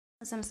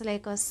Musa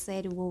Mseleku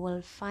said we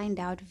will find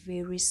out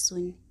very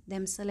soon. The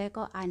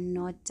Mseleku are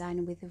not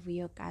done with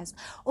Vuyokazi.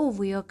 Oh,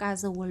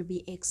 Vuyokazi will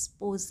be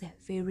exposed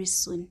very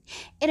soon.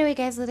 Anyway,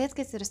 guys, let's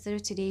get to the story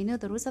today. You know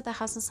the rules of the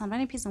house. So I'm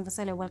running peace and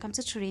Vasile. Welcome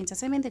to True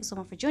Entertainment. Thanks so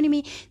much for joining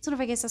me. Don't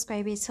forget to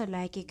subscribe, to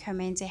like,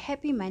 comment.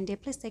 Happy Monday.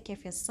 Please take care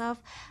of yourself.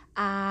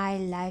 I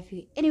love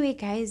you. Anyway,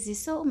 guys,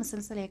 so Musa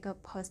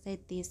Mseleku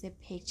posted this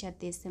picture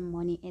this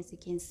morning, as you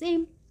can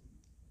see.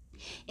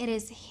 It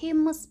is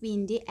him,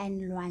 Spindi,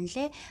 and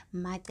Lwandle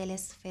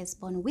Matele's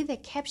firstborn with the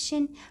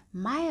caption,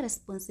 "My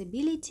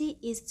responsibility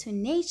is to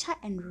nurture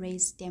and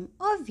raise them."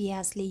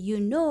 Obviously, you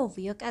know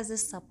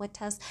Vuyokazi's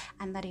supporters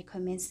under the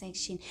comment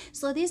section.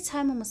 So this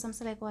time, Musa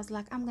Mseleku was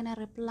like, I'm gonna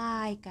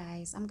reply,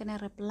 guys. I'm gonna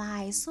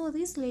reply. So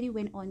this lady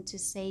went on to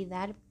say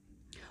that,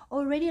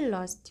 already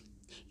lost.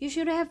 You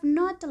should have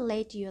not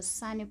let your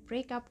son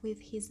break up with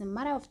his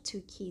mother of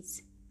 2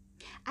 kids.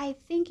 I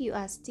think you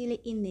are still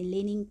in the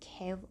learning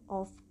curve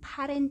of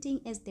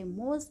parenting, as the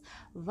most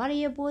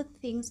valuable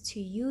things to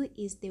you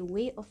is the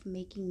way of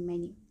making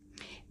money.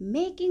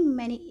 Making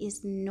money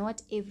is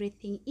not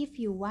everything if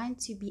you want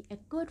to be a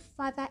good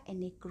father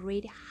and a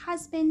great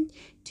husband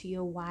to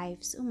your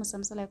wives. Musa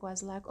Mseleku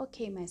was like,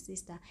 okay, my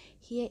sister,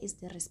 here is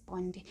the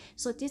response.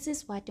 So this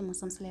is what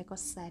Musa Mseleku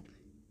said.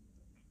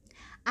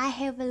 I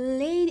have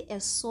laid a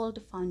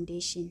solid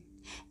foundation.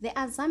 The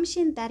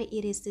assumption that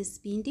it is the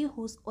Spindi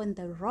who's on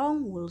the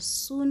wrong will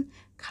soon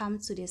come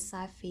to the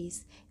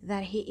surface,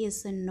 that he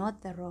is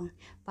not the wrong,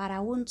 but I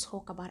won't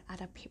talk about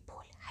other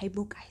people. Hi,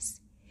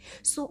 guys.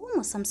 So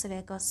Musa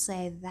Mseleku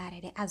said that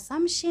the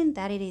assumption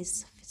that it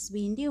is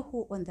Spindi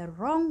who on the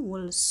wrong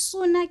will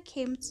sooner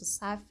come to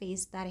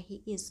surface, that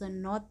he is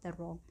not the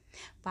wrong,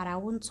 but I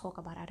won't talk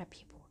about other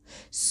people.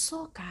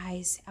 So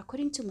guys,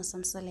 according to Musa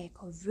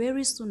Mseleku,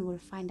 very soon we'll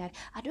find out.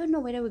 I don't know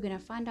whether we're gonna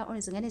find out on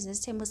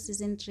Ziyakhala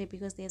season 3,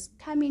 because there's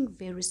coming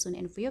very soon,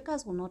 and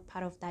Vuyokazi will not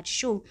part of that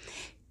show.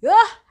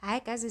 Hi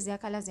guys,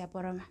 ziyakhala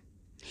ziyaboroma.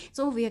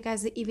 So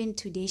Vuyokazi, even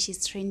today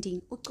she's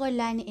trending.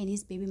 Uxolani and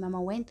his baby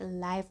mama went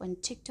live on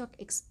TikTok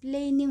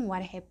explaining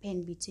what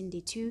happened between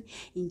the two,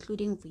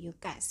 including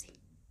Vuyokazi.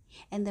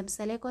 And the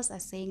Mselekus are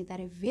saying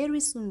that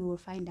very soon we will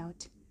find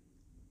out.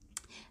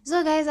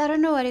 So guys, I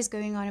don't know what is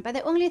going on, but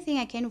the only thing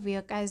I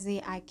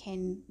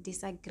can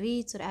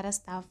disagree to the other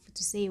stuff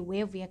to say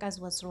where Vuyokazi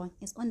was wrong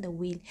is on the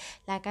will.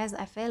 Like, guys,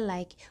 I felt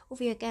like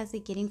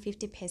Vuyokazi getting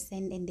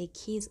 50% and the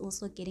kids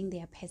also getting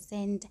their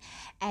percent,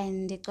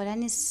 and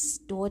Xolani's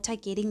daughter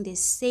getting the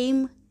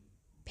same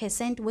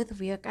percent with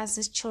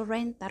Vuyokazi's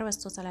children. That was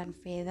totally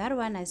unfair. That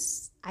one,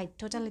 I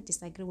totally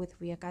disagree with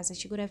Vuyokazi.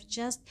 She could have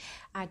just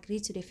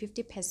agreed to the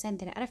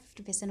 50%, and the other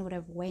 50% would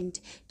have went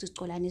to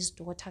Xolani's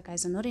daughter,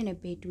 guys, not in a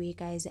bad way,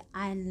 guys,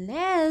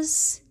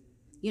 unless,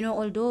 you know,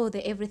 although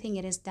everything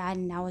it is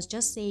done, I was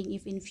just saying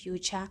if in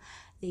future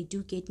they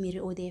do get married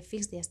or they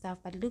fix their stuff,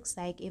 but it looks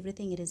like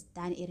everything it is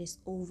done, it is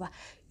over.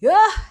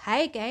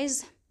 Hi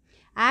guys.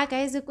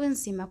 Guys,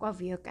 kunzima kwa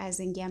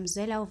Vuyokazi.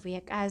 Ngiyamzwela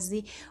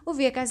uVuyokazi.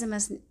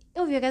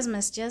 uVuyokazi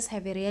must just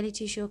have a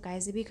reality show,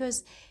 guys,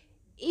 because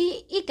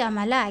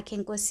igama lakhe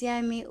nkosi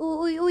yami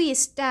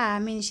uyistar. I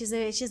mean,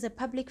 she's a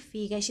public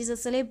figure, she's a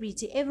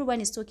celebrity,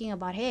 everyone is talking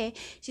about her.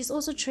 She's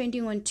also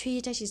trending on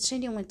Twitter, she's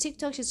trending on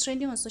TikTok, she's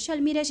trending on social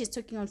media, she's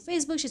talking on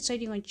Facebook, she's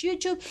trending on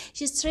YouTube,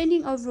 she's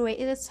trending everywhere.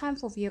 It is time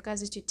for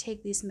Vuyokazi to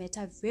take this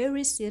matter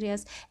very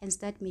serious and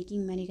start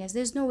making money, guys.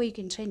 There's no way you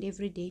can trend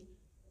every day.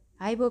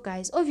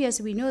 Guys,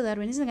 obviously we know that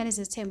when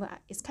September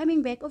is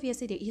coming back,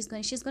 obviously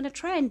she's gonna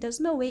trend. There's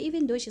no way,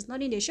 even though she's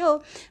not in the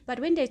show, but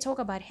when they talk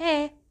about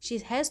her, she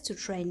has to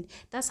trend.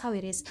 That's how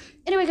it is.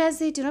 Anyway, guys,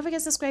 do not forget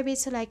to subscribe,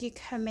 to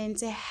like, comment.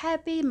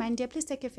 Happy Monday. Please take care.